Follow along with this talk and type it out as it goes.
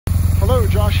Hello,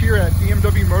 Josh here at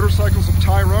BMW Motorcycles of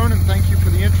Tyrone, and thank you for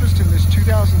the interest in this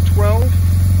 2012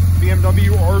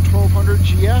 BMW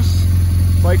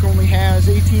R1200GS. Bike only has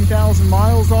 18,000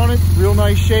 miles on it, real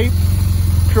nice shape,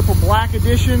 triple black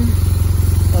edition.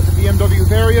 Got the BMW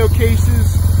Vario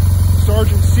cases,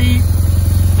 sergeant seat,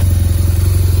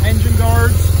 engine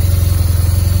guards.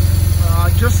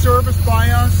 Just serviced by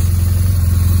us.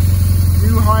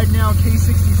 New Hide Now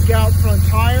K60 Scout front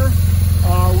tire.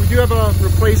 We do have a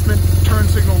replacement turn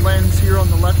signal lens here on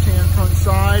the left-hand front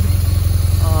side.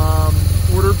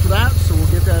 Ordered for that, so we'll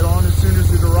get that on as soon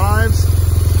as it arrives.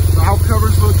 Valve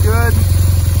covers look good.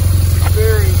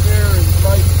 Very, very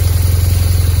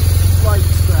light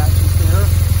scratches there.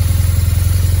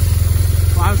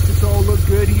 Plastics all look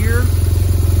good here.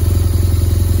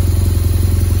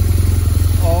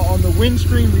 On the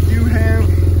windscreen, we do have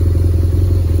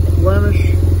a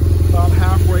blemish about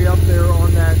halfway up there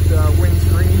on that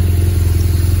windscreen.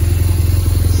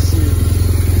 Let's see.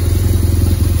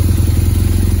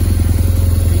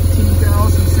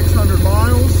 18,600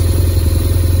 miles.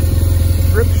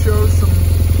 Grip shows some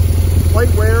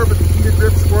light wear, but the heated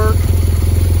grips work.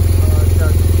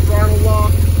 Got throttle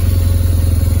lock,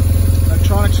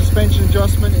 electronic suspension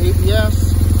adjustment,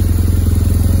 ABS.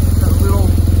 Got a little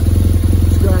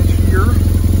scratch here.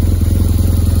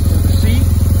 The seat.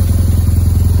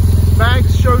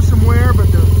 Bags show some wear, but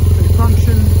they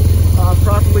function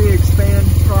properly, expand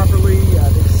properly,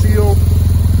 they seal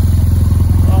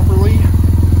properly.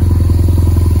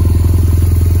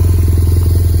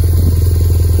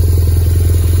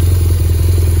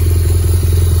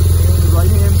 And the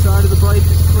right-hand side of the bike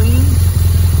is clean.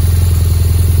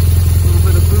 A little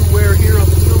bit of boot wear here on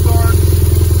the wheel guard.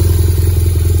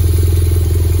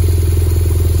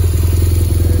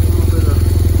 And a little bit of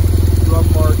rub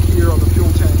mark here on the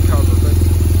fuel tank cover. But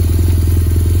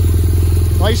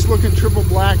nice looking triple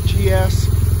black GS.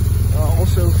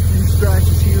 Also a few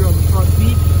scratches here on the front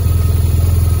feet.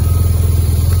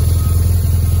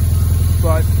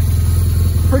 But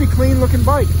pretty clean looking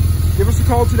bike. Give us a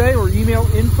call today or email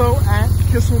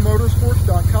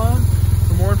info@kisselmotorsports.com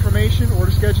for more information or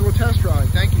to schedule a test ride.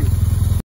 Thank you.